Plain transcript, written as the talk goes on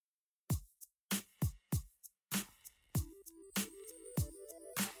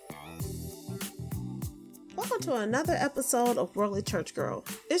welcome to another episode of Worldly Church Girl.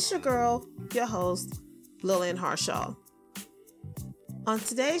 It's your girl, your host, Lillian Harshaw. On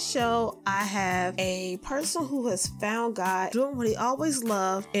today's show, I have a person who has found God doing what he always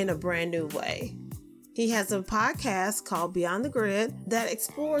loved in a brand new way. He has a podcast called Beyond the Grid that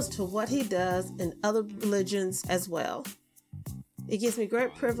explores to what he does in other religions as well. It gives me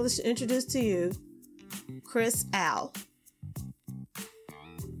great privilege to introduce to you Chris Al.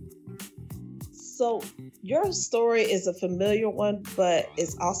 So your story is a familiar one, but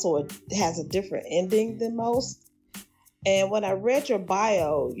it's also has a different ending than most. And when I read your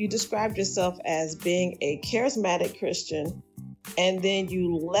bio, you described yourself as being a charismatic Christian, and then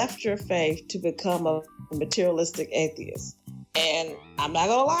you left your faith to become a materialistic atheist. And I'm not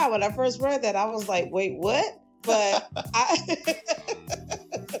gonna lie, when I first read that, I was like, wait, what? But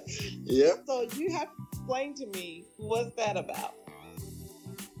Yep. So you have to explain to me, what's that about?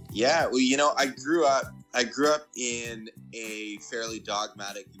 Yeah, well, I grew up in a fairly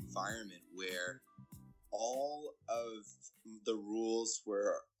dogmatic environment where all of the rules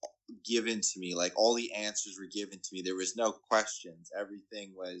were given to me, like all the answers were given to me. There was no questions.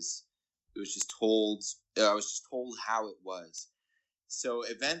 Everything was, I was just told how it was. So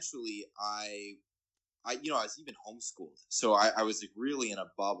eventually I was even homeschooled. So I was like really in a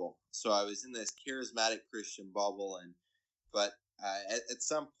bubble. So I was in this charismatic Christian bubble, but at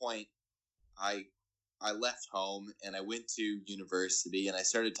some point I left home and I went to university and I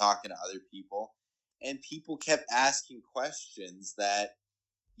started talking to other people, and people kept asking questions that,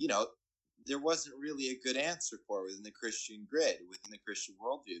 there wasn't really a good answer for within the Christian grid, within the Christian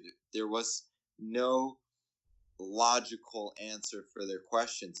worldview. There was no logical answer for their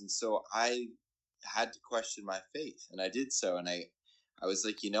questions. And so I had to question my faith, and I did so. And I was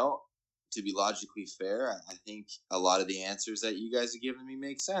like, to be logically fair, I think a lot of the answers that you guys have given me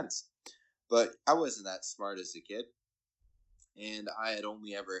make sense. But I wasn't that smart as a kid, and I had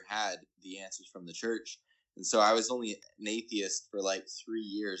only ever had the answers from the church. And so I was only an atheist for like 3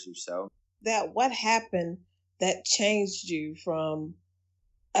 years or so. What happened that changed you from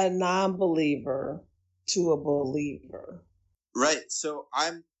a non-believer to a believer? Right. So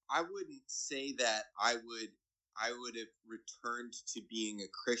I wouldn't say that I would have returned to being a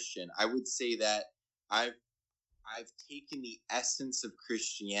Christian. I would say that I've taken the essence of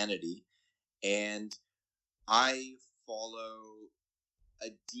Christianity and I follow a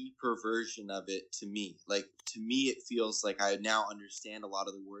deeper version of it to me. Like, to me, it feels like I now understand a lot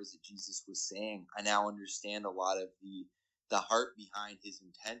of the words that Jesus was saying. I now understand a lot of the heart behind his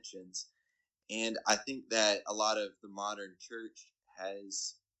intentions. And I think that a lot of the modern church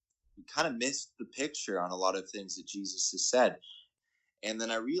has kind of missed the picture on a lot of things that Jesus has said. And then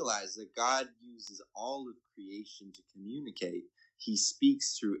I realized that God uses all of creation to communicate. He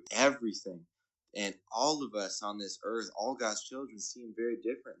speaks through everything. And all of us on this earth, all God's children, see him very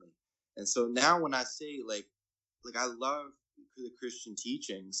differently. And so now when I say, like I love the Christian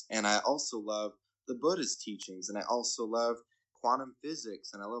teachings, and I also love the Buddhist teachings, and I also love quantum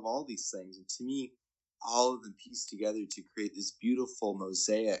physics, and I love all these things. And to me, all of them piece together to create this beautiful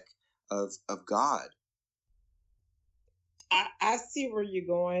mosaic of God. I see where you're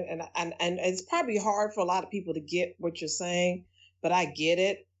going, and it's probably hard for a lot of people to get what you're saying, but I get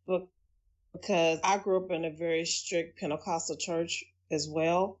it. Because I grew up in a very strict Pentecostal church as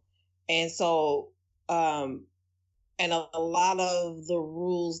well. And so, and a lot of the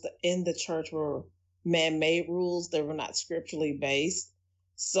rules in the church were man-made rules. They were not scripturally based.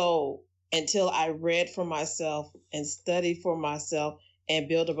 So until I read for myself and studied for myself and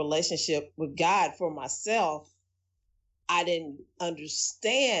build a relationship with God for myself, I didn't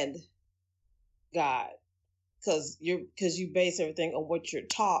understand God. Because you base everything on what you're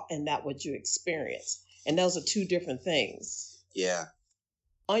taught and not what you experience. And those are two different things. Yeah.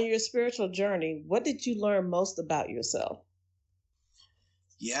 On your spiritual journey, what did you learn most about yourself?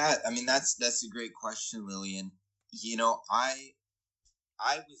 Yeah, I mean, that's a great question, Lillian. I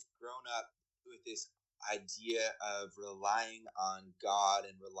was grown up with this idea of relying on God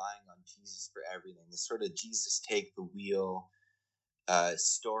and relying on Jesus for everything. This sort of Jesus take the wheel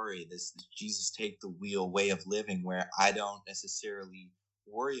story, this Jesus take the wheel way of living, where I don't necessarily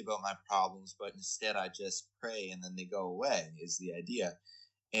worry about my problems, but instead I just pray and then they go away, is the idea.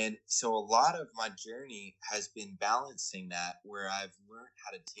 And so a lot of my journey has been balancing that, where I've learned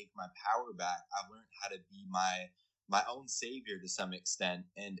how to take my power back. I've learned how to be my own savior to some extent.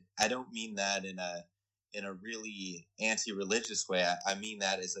 And I don't mean that in a really anti-religious way. I mean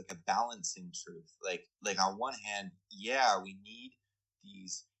that as like a balancing truth. Like on one hand, yeah, we need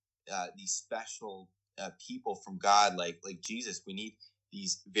these special people from God, like Jesus. We need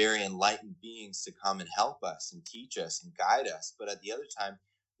these very enlightened beings to come and help us and teach us and guide us. But at the other time,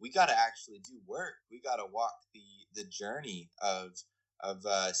 we got to actually do work. We got to walk the journey of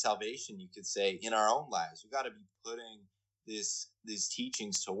salvation, you could say, in our own lives. We got to be putting these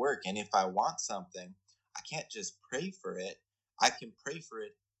teachings to work. And if I want something, I can't just pray for it. I can pray for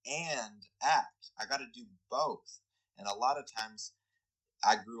it and act. I got to do both. And a lot of times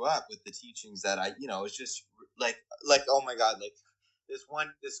I grew up with the teachings that it's just like oh my God, like this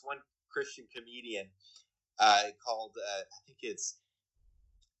one Christian comedian called I think it's,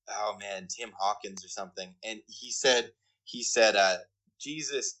 oh man, Tim Hawkins or something, and he said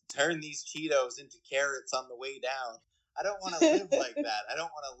Jesus, turn these Cheetos into carrots on the way down. I don't want to live like that. I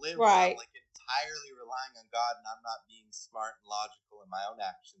don't want to live where I'm like entirely relying on God and I'm not being smart and logical in my own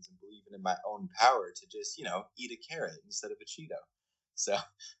actions and believing in my own power to just, eat a carrot instead of a Cheeto. So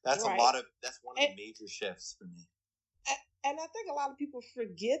that's that's one of the major shifts for me. And I think a lot of people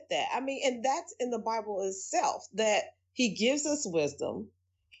forget that. I mean, and that's in the Bible itself, that he gives us wisdom,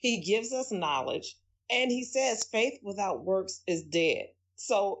 he gives us knowledge, and he says faith without works is dead.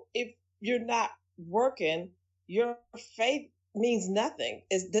 So if you're not working, your faith means nothing.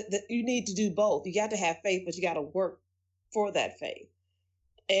 Is that you need to do both. You got to have faith, but you got to work for that faith.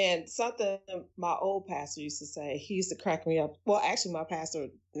 And something my old pastor used to say, he used to crack me up. Well, actually, my pastor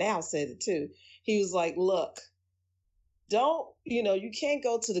now said it too. He was like, look, you can't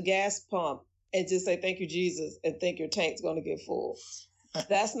go to the gas pump and just say, thank you, Jesus, and think your tank's going to get full.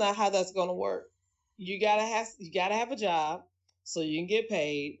 That's not how that's going to work. You gotta have a job so you can get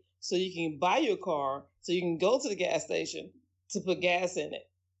paid, so you can buy your car, so you can go to the gas station to put gas in it.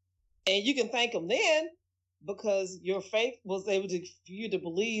 And you can thank him then because your faith was able for you to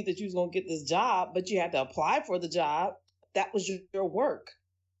believe that you was going to get this job, but you had to apply for the job. That was your work.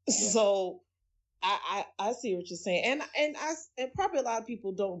 Yeah. So I see what you're saying, and probably a lot of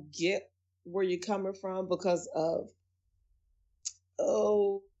people don't get where you're coming from because of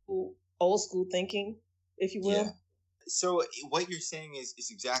old school thinking, if you will. Yeah. So what you're saying is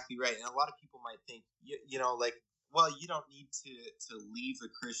exactly right, and a lot of people might think, like, well, you don't need to leave the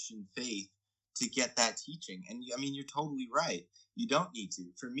Christian faith to get that teaching, and I mean, you're totally right. You don't need to.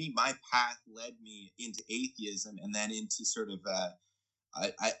 For me, my path led me into atheism, and then into sort of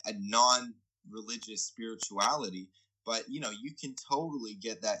a non-religious spirituality. But you can totally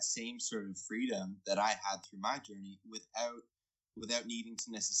get that same sort of freedom that I had through my journey without needing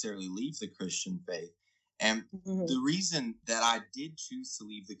to necessarily leave the Christian faith. And the reason that I did choose to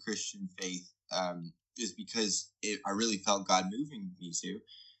leave the Christian faith is because I really felt God moving me to.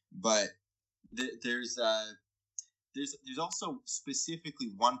 But there's also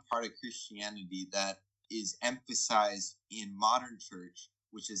specifically one part of Christianity that is emphasized in modern church,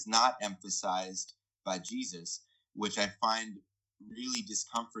 which is not emphasized by Jesus, which I find really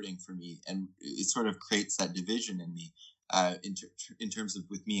discomforting for me, and it sort of creates that division in me in terms of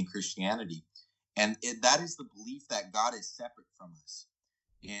with me and Christianity. And that is the belief that God is separate from us.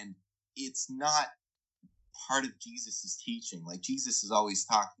 And it's not part of Jesus's teaching. Like, Jesus is always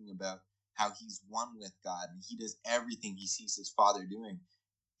talking about how he's one with God and he does everything he sees his Father doing.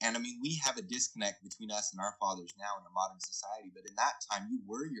 And I mean, we have a disconnect between us and our fathers now in a modern society. But in that time, you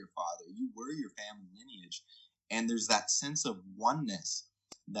were your father. You were your family lineage. And there's that sense of oneness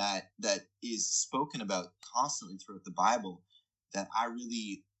that is spoken about constantly throughout the Bible that I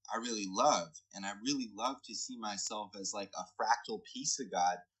really love. And I really love to see myself as like a fractal piece of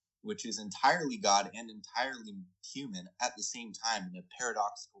God, which is entirely God and entirely human at the same time in a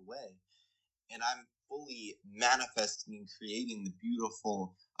paradoxical way. And I'm fully manifesting and creating the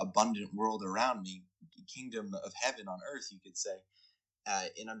beautiful, abundant world around me, the kingdom of heaven on earth, you could say.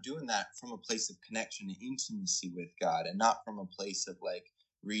 And I'm doing that from a place of connection and intimacy with God, and not from a place of like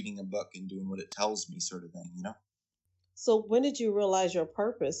reading a book and doing what it tells me, sort of thing, So when did you realize your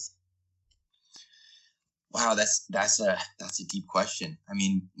purpose? Wow, that's a deep question. I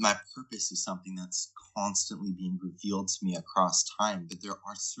mean, my purpose is something that's constantly being revealed to me across time, but there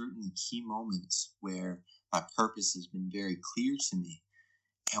are certainly key moments where my purpose has been very clear to me.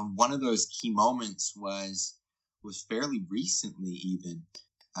 And one of those key moments was fairly recently even.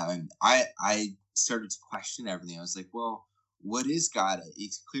 I started to question everything. I was like, well, what is God?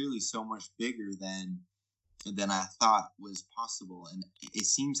 It's clearly so much bigger than I thought was possible. And it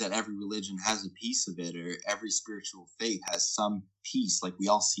seems that every religion has a piece of it, or every spiritual faith has some piece, like we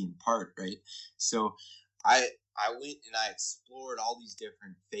all see in part, right? So I went and I explored all these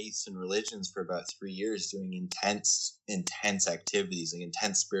different faiths and religions for about 3 years, doing intense activities, like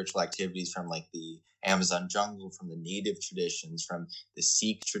intense spiritual activities, from like the Amazon jungle, from the native traditions, from the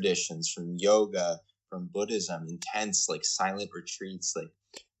Sikh traditions, from yoga, from Buddhism, intense, like silent retreats, like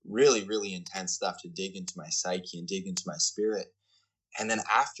really, really intense stuff to dig into my psyche and dig into my spirit. And then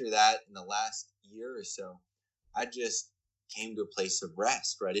after that, in the last year or so, I just came to a place of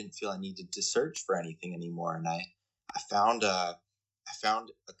rest where I didn't feel I needed to search for anything anymore. And I found a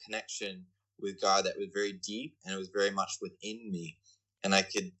connection with God that was very deep, and it was very much within me. And I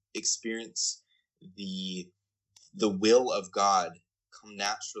could experience the will of God come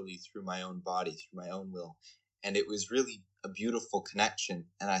naturally through my own body, through my own will. And it was really a beautiful connection.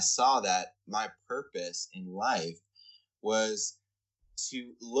 And I saw that my purpose in life was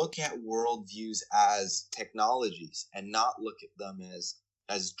to look at worldviews as technologies and not look at them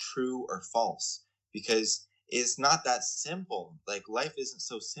as true or false, because it's not that simple. Like, life isn't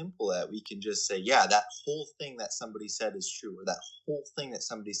so simple that we can just say, yeah, that whole thing that somebody said is true, or that whole thing that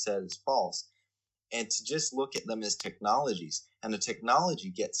somebody said is false, and to just look at them as technologies. And the technology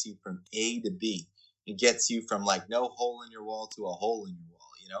gets you from A to B. It gets you from like no hole in your wall to a hole in your wall,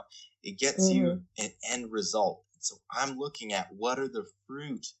 you know? It gets you an end result. So I'm looking at what are the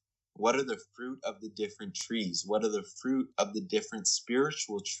fruit of the different trees? What are the fruit of the different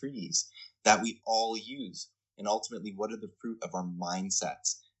spiritual trees that we all use? And ultimately, what are the fruit of our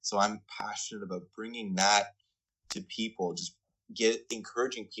mindsets? So I'm passionate about bringing that to people, just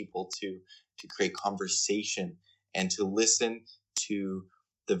encouraging people to create conversation and to listen to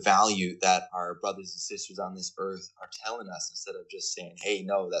the value that our brothers and sisters on this earth are telling us, instead of just saying, hey,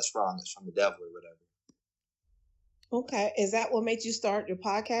 no, that's wrong, that's from the devil or whatever. Okay. Is that what made you start your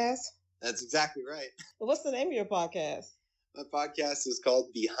podcast? That's exactly right. What's the name of your podcast? My podcast is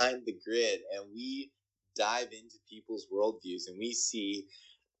called Behind the Grid, and we dive into people's worldviews, and we see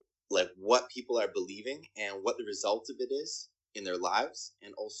like what people are believing and what the result of it is in their lives,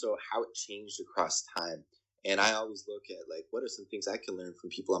 and also how it changed across time. And I always look at like, what are some things I can learn from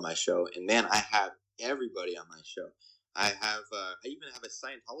people on my show? And man, I have everybody on my show. I even have a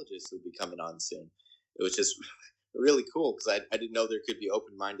Scientologist who'll be coming on soon. It was just really cool because I didn't know there could be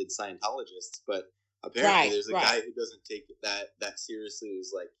open-minded Scientologists, but apparently there's a guy who doesn't take it that seriously.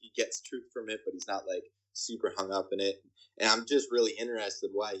 Who's like, he gets truth from it, but he's not like super hung up in it. And I'm just really interested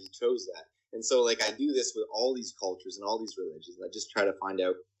why he chose that. And so like, I do this with all these cultures and all these religions. I just try to find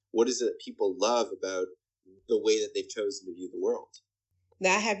out what is it that people love about the way that they've chosen to view the world.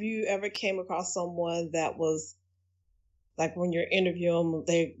 Now, have you ever came across someone that was like, when you're interviewing them,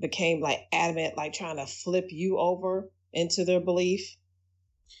 they became like adamant, like trying to flip you over into their belief?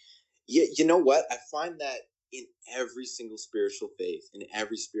 Yeah, you know what? I find that in every single spiritual faith, in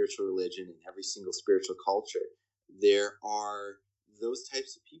every spiritual religion, in every single spiritual culture, there are those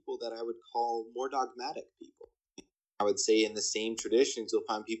types of people that I would call more dogmatic people. I would say in the same traditions, you'll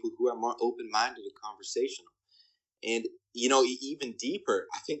find people who are more open-minded and conversational. And, you know, even deeper,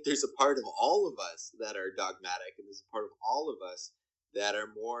 I think there's a part of all of us that are dogmatic, and there's a part of all of us that are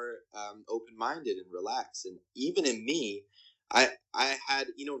more open-minded and relaxed. And even in me, I had,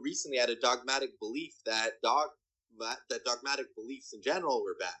 you know, recently had a dogmatic belief that dogmatic beliefs in general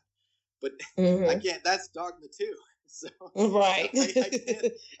were bad. But that's dogma too. So right. I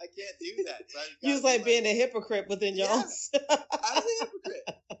can't do that. So you was like being a hypocrite within your own. I was a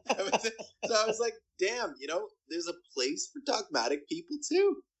hypocrite. So I was like, damn, you know, there's a place for dogmatic people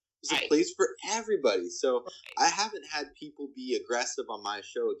too. There's a place for everybody. So I haven't had people be aggressive on my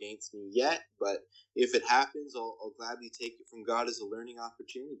show against me yet, but if it happens, I'll gladly take it from God as a learning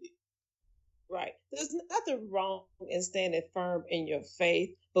opportunity. Right. There's nothing wrong in standing firm in your faith,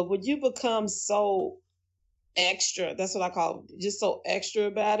 but when you become so extra, that's what I call it, just so extra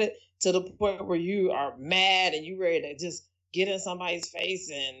about it, to the point where you are mad and you ready to just get in somebody's face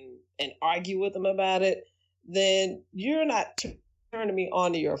and argue with them about it, then you're not turning me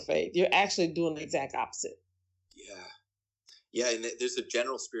on to your faith. You're actually doing the exact opposite. Yeah, and there's a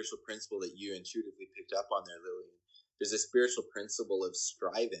general spiritual principle that you intuitively picked up on there, Lillian. There's a spiritual principle of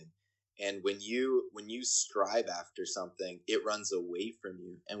striving. And when you strive after something, it runs away from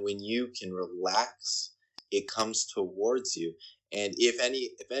you. And when you can relax, it comes towards you. And if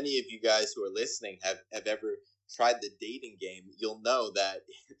any of you guys who are listening have ever tried the dating game, you'll know that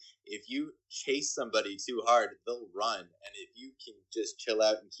if you chase somebody too hard, they'll run. And if you can just chill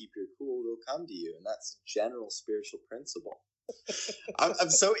out and keep your cool, they'll come to you. And that's a general spiritual principle. I'm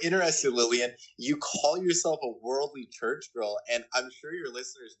so interested, Lillian. You call yourself a worldly church girl, and I'm sure your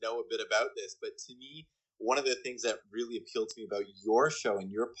listeners know a bit about this, but to me, one of the things that really appealed to me about your show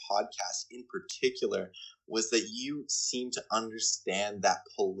and your podcast in particular was that you seem to understand that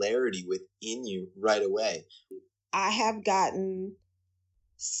polarity within you right away. I have gotten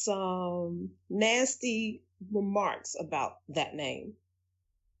some nasty remarks about that name.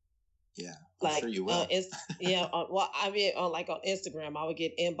 Yeah, I'm Like sure you will. it's yeah, well, I mean, on like on Instagram, I would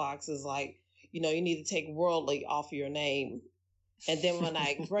get inboxes like, you need to take worldly off your name. And then when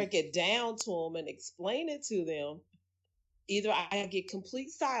I break it down to them and explain it to them, either I get complete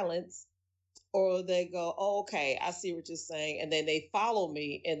silence or they go, oh, okay, I see what you're saying. And then they follow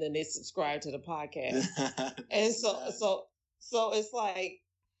me and then they subscribe to the podcast. And That's so, bad. so it's like,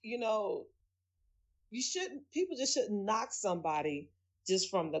 you know, people just shouldn't knock somebody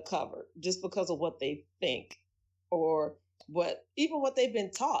just from the cover, just because of what they think or even what they've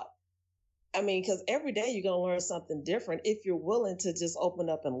been taught. I mean, because every day you're going to learn something different if you're willing to just open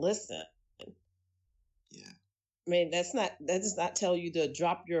up and listen. Yeah. I mean, that does not tell you to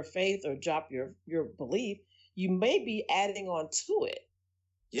drop your faith or drop your belief. You may be adding on to it.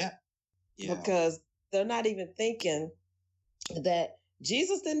 Yeah. Yeah. Because they're not even thinking that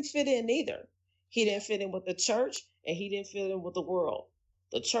Jesus didn't fit in either. He didn't fit in with the church and he didn't fit in with the world.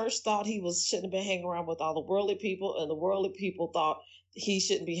 The church thought shouldn't have been hanging around with all the worldly people, and the worldly people thought he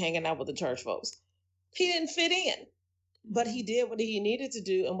shouldn't be hanging out with the church folks. He didn't fit in, but he did what he needed to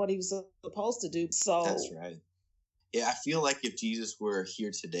do and what he was supposed to do. So that's right. Yeah, I feel like if Jesus were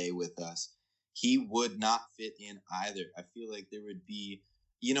here today with us, he would not fit in either. I feel like there would be,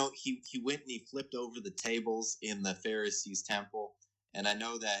 he went and he flipped over the tables in the Pharisees' temple, and I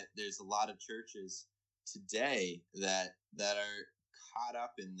know that there's a lot of churches today that are caught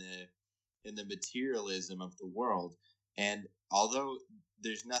up in the materialism of the world. And although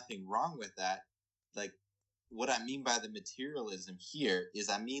there's nothing wrong with that, like what I mean by the materialism here is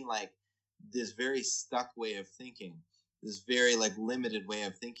I mean like this very stuck way of thinking, this very like limited way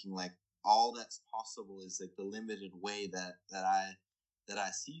of thinking, like all that's possible is like the limited way that I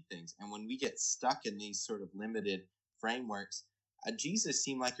see things. And when we get stuck in these sort of limited frameworks, Jesus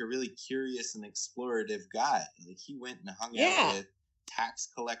seemed like a really curious and explorative guy. Like he went and hung out with tax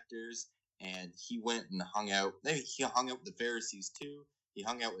collectors, and he went and hung out. Maybe he hung out with the Pharisees too. He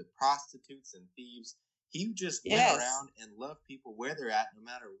hung out with prostitutes and thieves. He just went around and loved people where they're at, no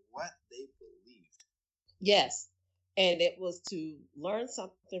matter what they believed. Yes. And it was to learn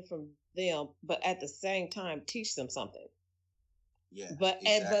something from them, but at the same time, teach them something. Yeah. But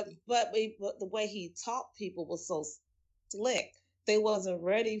exactly. but the way he taught people was so slick, they wasn't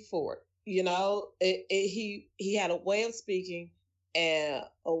ready for it. He had a way of speaking and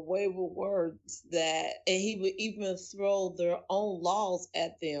a way with words and he would even throw their own laws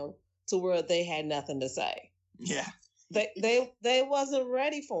at them to where they had nothing to say. Yeah. They wasn't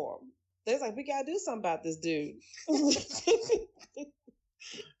ready for him. They was like, we gotta do something about this dude.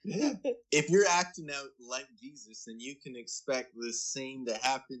 Yeah. If you're acting out like Jesus, then you can expect the same to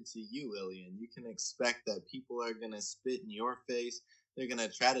happen to you, Lillian. You can expect that people are gonna spit in your face. They're gonna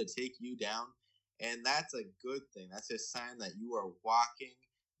try to take you down, and that's a good thing. That's a sign that you are walking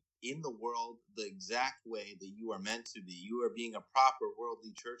in the world the exact way that you are meant to be. You are being a proper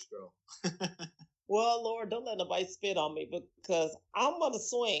worldly church girl. Well, Lord, don't let nobody spit on me because I'm gonna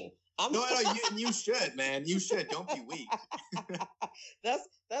swing. No, you should, man. You should. Don't be weak.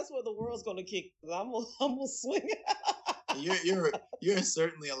 That's where the world's gonna kick. I'm gonna swing. You're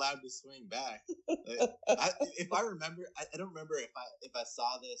certainly allowed to swing back. If I remember, I don't remember if I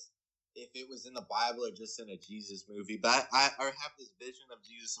saw this, if it was in the Bible or just in a Jesus movie, but I have this vision of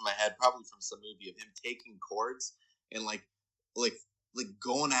Jesus in my head, probably from some movie, of him taking cords and like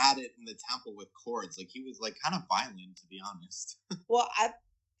going at it in the temple with cords. Like he was like kind of violent, to be honest. Well, I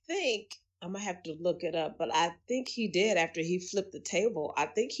think I'm gonna have to look it up, but I think he did after he flipped the table. I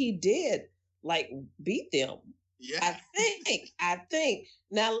think he did like beat them. Yeah, I think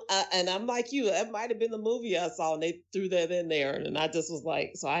now, and I'm like you. It might have been the movie I saw, and they threw that in there, and I just was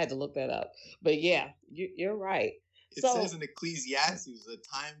like, so I had to look that up. But yeah, you're right. It says in Ecclesiastes, a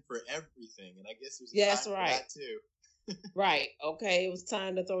time for everything, and I guess there's a time for that too. Right. Okay. It was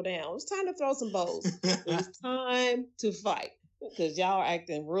time to throw down. It was time to throw some bows. It was time to fight because y'all are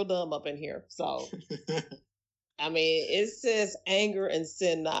acting real dumb up in here. So, I mean, it says anger and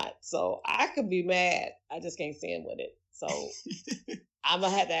sin not. So I could be mad. I just can't sin with it. So I'm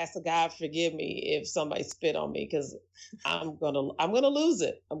gonna have to ask the God forgive me if somebody spit on me because I'm gonna lose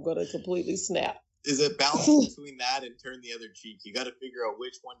it. I'm gonna completely snap. Is it balance between that and turn the other cheek? You got to figure out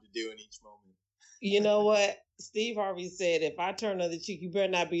which one to do in each moment. You know what? Steve Harvey said, if I turn the other cheek, you better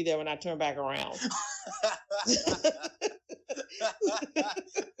not be there when I turn back around.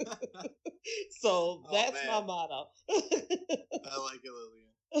 So that's my motto. I like it,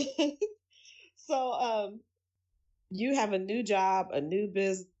 Lillian. So you have a new job, a new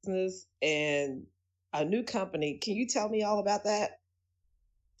business, and a new company. Can you tell me all about that?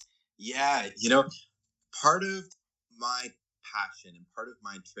 Yeah, part of my passion and part of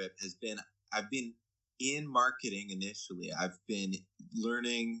my trip has been I've been in marketing initially. I've been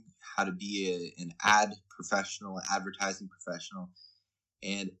learning how to be an ad professional, advertising professional,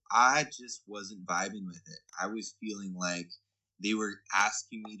 and I just wasn't vibing with it. I was feeling like they were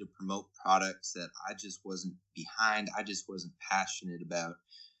asking me to promote products that I just wasn't behind, I just wasn't passionate about.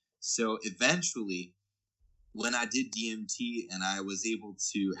 So eventually, when I did DMT and I was able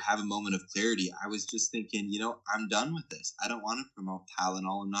to have a moment of clarity, I was just thinking, I'm done with this. I don't want to promote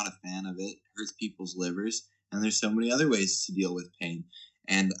Tylenol. I'm not a fan of it. It hurts people's livers. And there's so many other ways to deal with pain.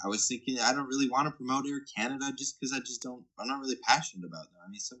 And I was thinking, I don't really want to promote Air Canada just because I'm not really passionate about them. I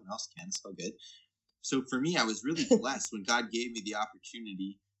mean, someone else can, it's all good. So for me, I was really blessed when God gave me the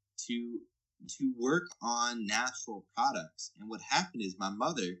opportunity to work on natural products. And what happened is my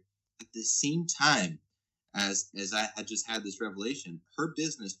mother, at the same time as I had just had this revelation, her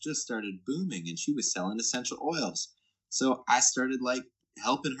business just started booming and she was selling essential oils. So I started like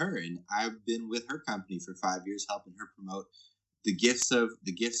helping her, and I've been with her company for 5 years, helping her promote the gifts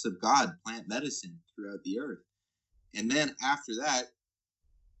of God, plant medicine throughout the earth. And then after that,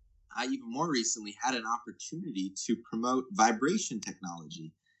 I even more recently had an opportunity to promote vibration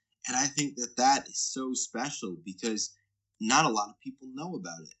technology. And I think that is so special because not a lot of people know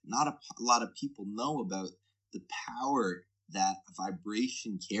about it. Not a lot of people know about the power that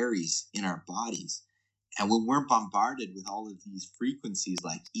vibration carries in our bodies. And when we're bombarded with all of these frequencies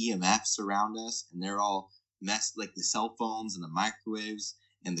like EMFs around us, and they're all messed, like the cell phones and the microwaves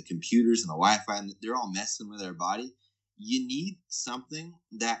and the computers and the Wi-Fi, and they're all messing with our body, you need something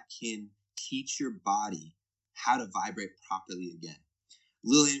that can teach your body how to vibrate properly again.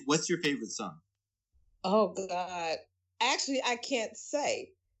 Lillian, what's your favorite song? Oh God. Actually, I can't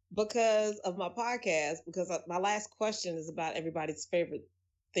say because of my podcast, because my last question is about everybody's favorite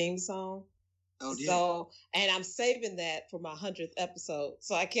theme song. Oh, dear. So, and I'm saving that for my 100th episode,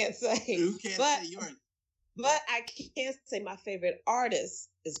 so I can't say. You can't say yours. But I can say my favorite artist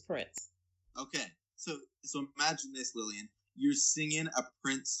is Prince. Okay, so imagine this, Lillian. You're singing a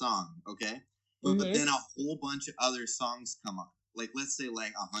Prince song, okay? But then a whole bunch of other songs come on. Like, let's say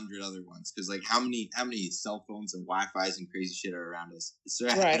like 100 other ones, because like how many cell phones and Wi-Fi's and crazy shit are around us? So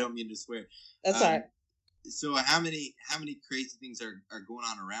right. I don't mean to swear. That's right. So how many crazy things are going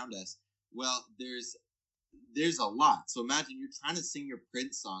on around us? Well, there's a lot. So imagine you're trying to sing your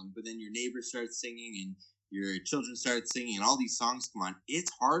Prince song, but then your neighbor starts singing and your children start singing and all these songs come on.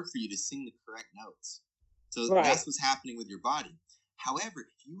 It's hard for you to sing the correct notes. So that's what's happening with your body. However,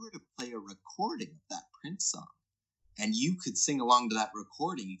 if you were to play a recording of that Prince song and you could sing along to that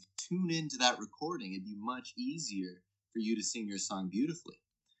recording, you could tune into that recording, it'd be much easier for you to sing your song beautifully.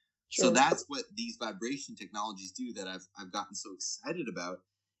 Sure. So that's what these vibration technologies do that I've gotten so excited about,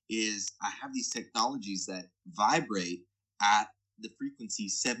 is I have these technologies that vibrate at the frequency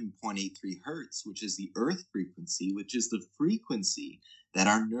 7.83 hertz, which is the earth frequency, which is the frequency that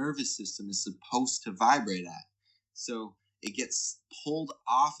our nervous system is supposed to vibrate at. So it gets pulled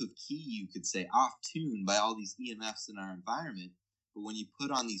off of key, you could say, off tune by all these EMFs in our environment. But when you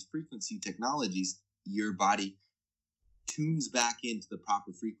put on these frequency technologies, your body tunes back into the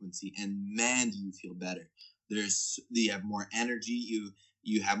proper frequency, and man, do you feel better. You have more energy,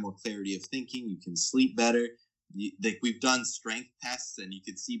 you have more clarity of thinking, you can sleep better. We've done strength tests, and you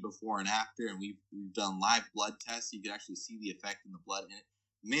could see before and after, and we've done live blood tests. You could actually see the effect in the blood. And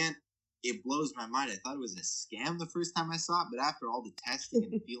man, it blows my mind. I thought it was a scam the first time I saw it, but after all the testing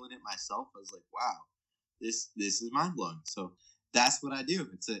and feeling it myself, I was like, wow, this is mind blowing. So that's what I do.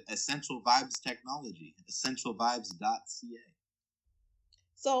 It's an Essential Vibes technology, essentialvibes.ca.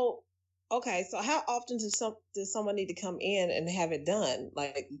 So, okay, so how often does someone need to come in and have it done?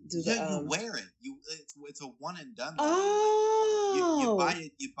 Like, you wear it. It's a one and done. Oh,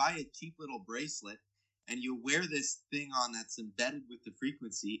 you buy a cheap little bracelet, and you wear this thing on that's embedded with the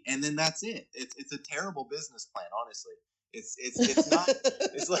frequency, and then that's it. It's a terrible business plan, honestly. It's not.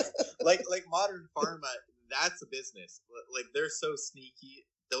 It's like modern pharma. That's a business. Like, they're so sneaky.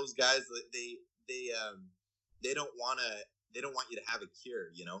 Those guys, they don't want to. They don't want you to have a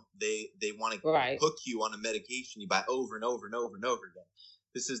cure, They want to hook you on a medication you buy over and over and over and over again.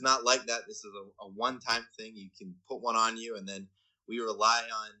 This is not like that. This is a one-time thing. You can put one on you, and then we rely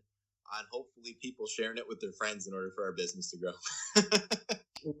on hopefully people sharing it with their friends in order for our business to grow.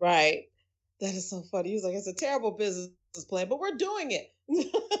 Right. That is so funny. He's like, it's a terrible business plan, but we're doing it.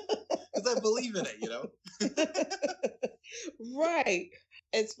 Because I believe in it, Right.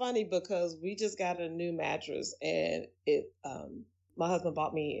 It's funny because we just got a new mattress, and my husband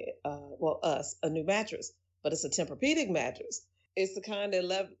bought me, us a new mattress, but it's a Tempur-Pedic mattress. It's the kind that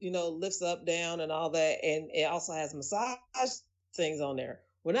lifts up, down, and all that, and it also has massage things on there.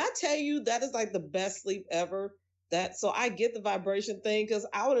 When I tell you that is like the best sleep ever, that so I get the vibration thing because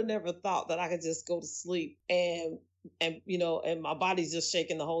I would have never thought that I could just go to sleep and my body's just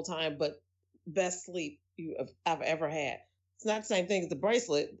shaking the whole time. But best sleep I've ever had. It's not the same thing as the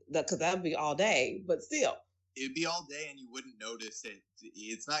bracelet because that'd be all day, but still. It'd be all day and you wouldn't notice it.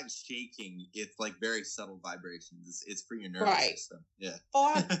 It's not shaking. It's like very subtle vibrations. It's for your nervous system. Yeah.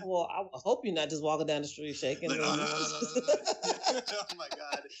 I hope you're not just walking down the street shaking. Like, oh my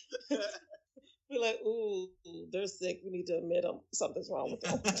God. We're like, ooh, they're sick. We need to admit them. Something's wrong with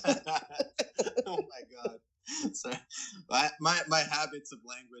them. Oh my God. Sorry. My habits of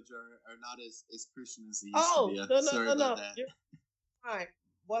language are not as Christian as they used to be. Sorry about that. You're fine.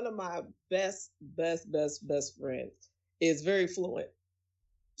 One of my best friends is very fluent.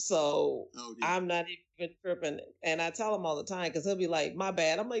 So I'm not even tripping. And I tell him all the time because he'll be like, my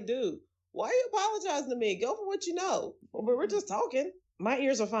bad. I'm like, dude, why are you apologizing to me? Go for what you know. We're just talking. My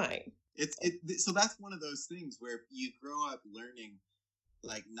ears are fine. So that's one of those things where you grow up learning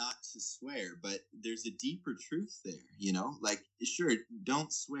like not to swear, but there's a deeper truth there, like sure,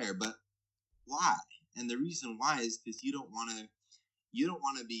 don't swear, but why? And the reason why is because you don't want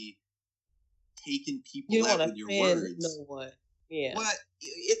to be taking people out with your words. No one. Yeah. Well,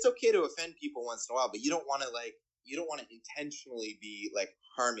 it's okay to offend people once in a while, but you don't want to intentionally be like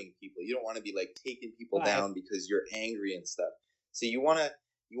harming people. You don't want to be like taking people down because you're angry and stuff. So you want to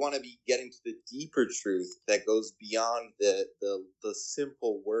be getting to the deeper truth that goes beyond the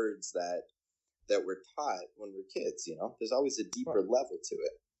simple words that we're taught when we're kids. There's always a deeper level to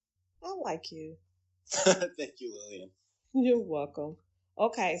it. I like you. Thank you, Lillian. You're welcome.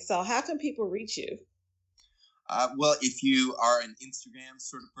 Okay, so how can people reach you? Well, if you are an Instagram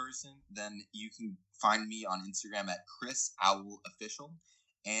sort of person, then you can find me on Instagram at Chris Owl Official.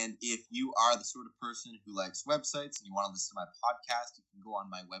 And if you are the sort of person who likes websites and you want to listen to my podcast, you can go on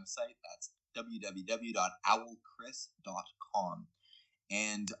my website. That's www.owlchris.com.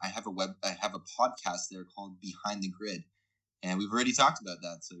 And I have a podcast there called Behind the Grid. And we've already talked about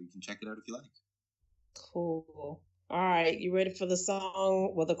that, so you can check it out if you like. Cool. All right, you ready for the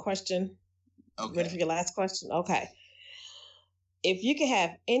song with a question? Okay. Ready for your last question? Okay. If you could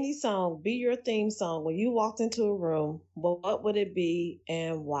have any song be your theme song when you walked into a room, what would it be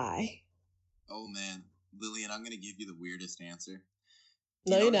and why? Oh man, Lillian, I'm going to give you the weirdest answer.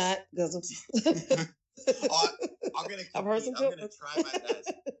 No, you're not. I'm going to try my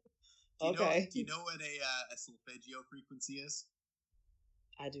best. Do you know what a solfeggio frequency is?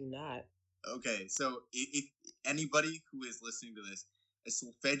 I do not. Okay, so if anybody who is listening to this, a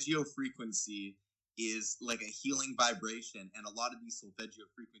solfeggio frequency is like a healing vibration, and a lot of these solfeggio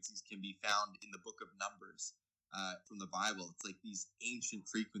frequencies can be found in the book of Numbers from the Bible. It's like these ancient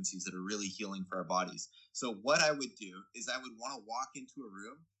frequencies that are really healing for our bodies. So what I would do is I would want to walk into a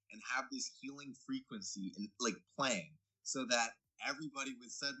room and have this healing frequency and like playing so that everybody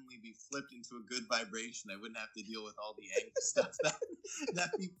would suddenly be flipped into a good vibration. I wouldn't have to deal with all the angry stuff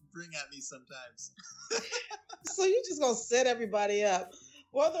that people bring at me sometimes. So you're just going to set everybody up.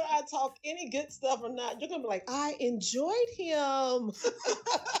 Whether I talk any good stuff or not, you're going to be like, I enjoyed him.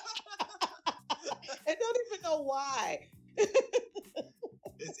 And don't even know why.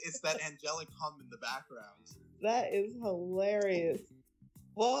 It's that angelic hum in the background. That is hilarious.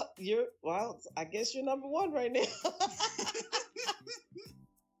 Well, I guess you're number one right now.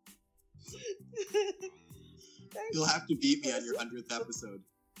 You'll have to beat me on your 100th episode.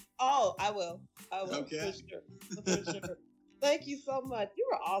 Oh, I will. Okay. For sure. Thank you so much. You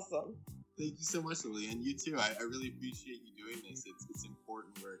were awesome. Thank you so much, Lily. And you too. I really appreciate you doing this. It's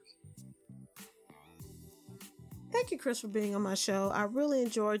important work. Thank you, Chris, for being on my show. I really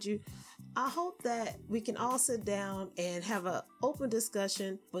enjoyed you. I hope that we can all sit down and have an open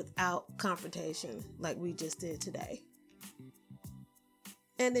discussion without confrontation like we just did today.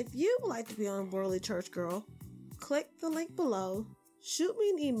 And if you would like to be on Worldly Church Girl, click the link below, shoot me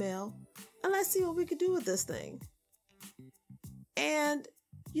an email, and let's see what we can do with this thing. And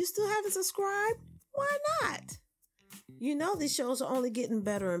you still haven't subscribed? Why not? You know these shows are only getting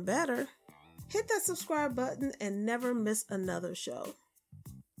better and better. Hit that subscribe button and never miss another show.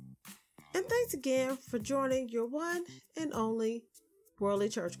 And thanks again for joining your one and only Worldly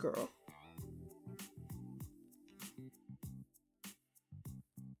Church Girl.